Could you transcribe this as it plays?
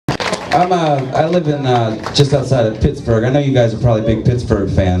I live in just outside of Pittsburgh. I know you guys are probably big Pittsburgh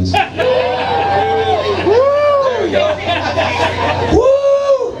fans. There we go.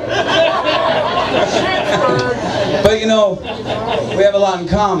 Woo! But you know, we have a lot in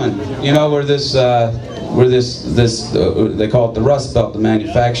common. You know, we're this they call it the Rust Belt, the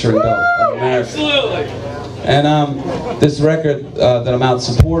manufacturing belt of America. Absolutely. And this record that I'm out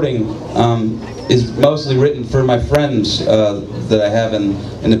supporting is mostly written for my friends that I have in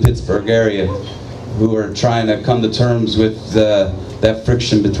the Pittsburgh area, who are trying to come to terms with that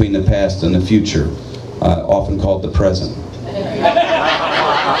friction between the past and the future, often called the present.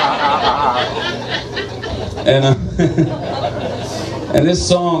 And and this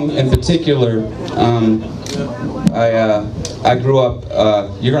song in particular, I grew up,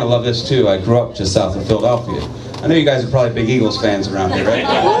 you're going to love this too, I grew up just south of Philadelphia. I know you guys are probably big Eagles fans around here, right?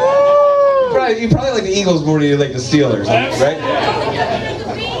 You probably like the Eagles more than you like the Steelers, right?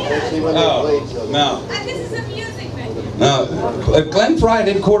 Oh, no. This is a music venue. No, Glenn Fry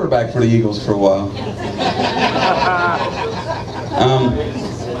did quarterback for the Eagles for a while.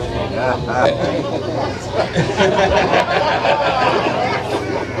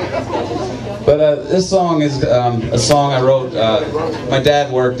 But this song is a song I wrote. My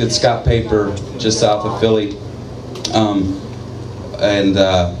dad worked at Scott Paper just south of Philly, and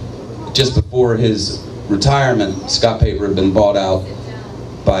just before his retirement, Scott Paper had been bought out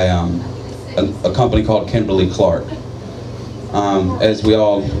by a company called Kimberly-Clark. As we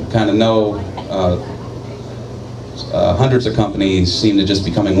all kind of know, hundreds of companies seem to just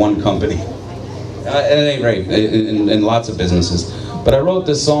becoming one company. At any rate, in lots of businesses. But I wrote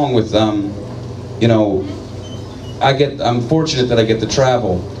this song with, you know, I'm fortunate that I get to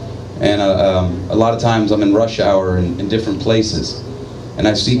travel, and a lot of times I'm in rush hour in different places, and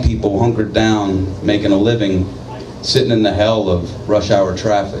I see people hunkered down, making a living, sitting in the hell of rush hour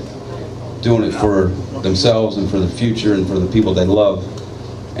traffic, doing it for themselves and for the future and for the people they love.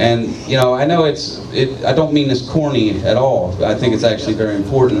 And you know, I know I don't mean this corny at all. I think it's actually very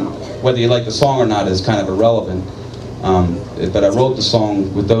important. Whether you like the song or not is kind of irrelevant. But I wrote the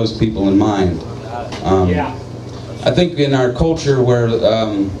song with those people in mind. I think in our culture where,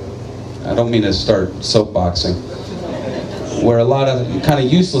 I don't mean to start soapboxing, where a lot of kind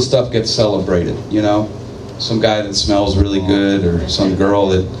of useless stuff gets celebrated, you know? Some guy that smells really good, or some girl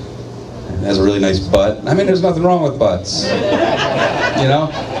that has a really nice butt. I mean, there's nothing wrong with butts, you know?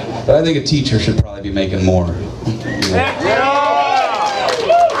 But I think a teacher should probably be making more. You know?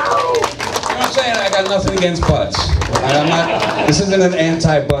 I'm saying? I got nothing against butts. I'm not, this isn't an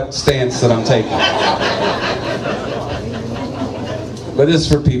anti-butt stance that I'm taking. But this is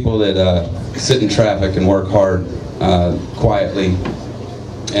for people that sit in traffic and work hard, quietly,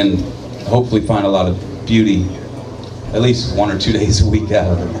 and hopefully find a lot of beauty, at least 1 or 2 days a week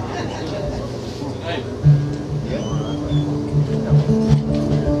out of it.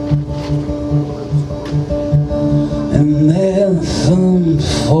 An anthem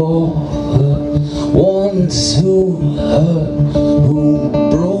for the ones who hurt, who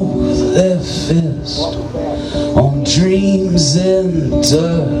broke their fist on dreams and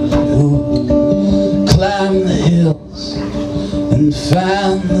dirt, who climbed the hills and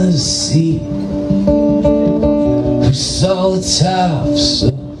found the sea, who saw the tops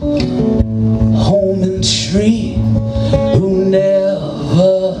of home and tree, who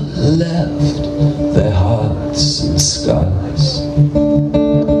never left their hearts and scars,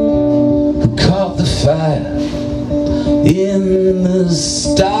 who caught the fire in the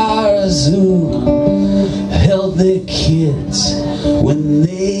stars, who held their kids when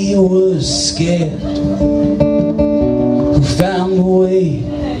they were scared, who found a way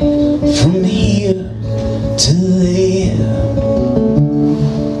from here to there.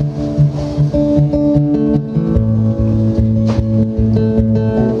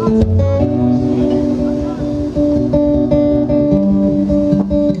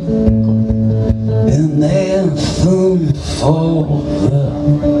 An anthem for the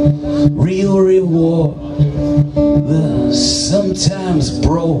real reward, the sometimes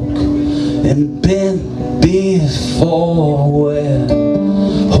broke and bent before, where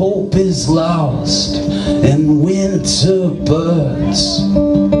hope is lost and winter birds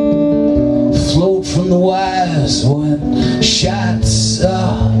float from the wires when shots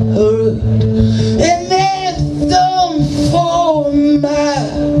are heard. An anthem for my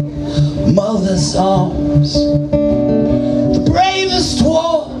mother's arms, the bravest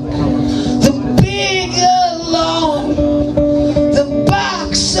walk, the big alarm, the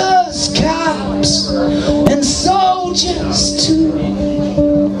boxers, cops, and soldiers too,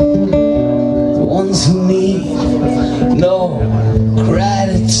 the ones who need no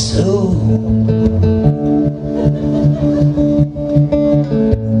gratitude. too.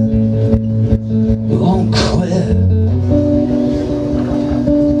 We won't quit.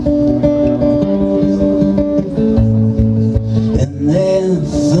 An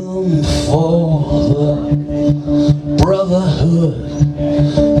anthem for the brotherhood,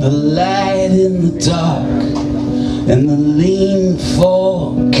 the light in the dark, and the lean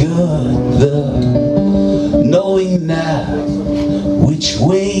for good, the knowing now which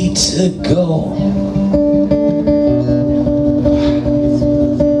way to go.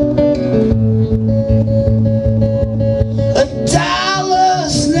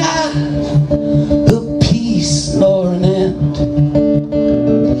 $1's not a piece nor an end.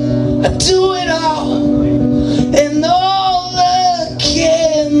 I do it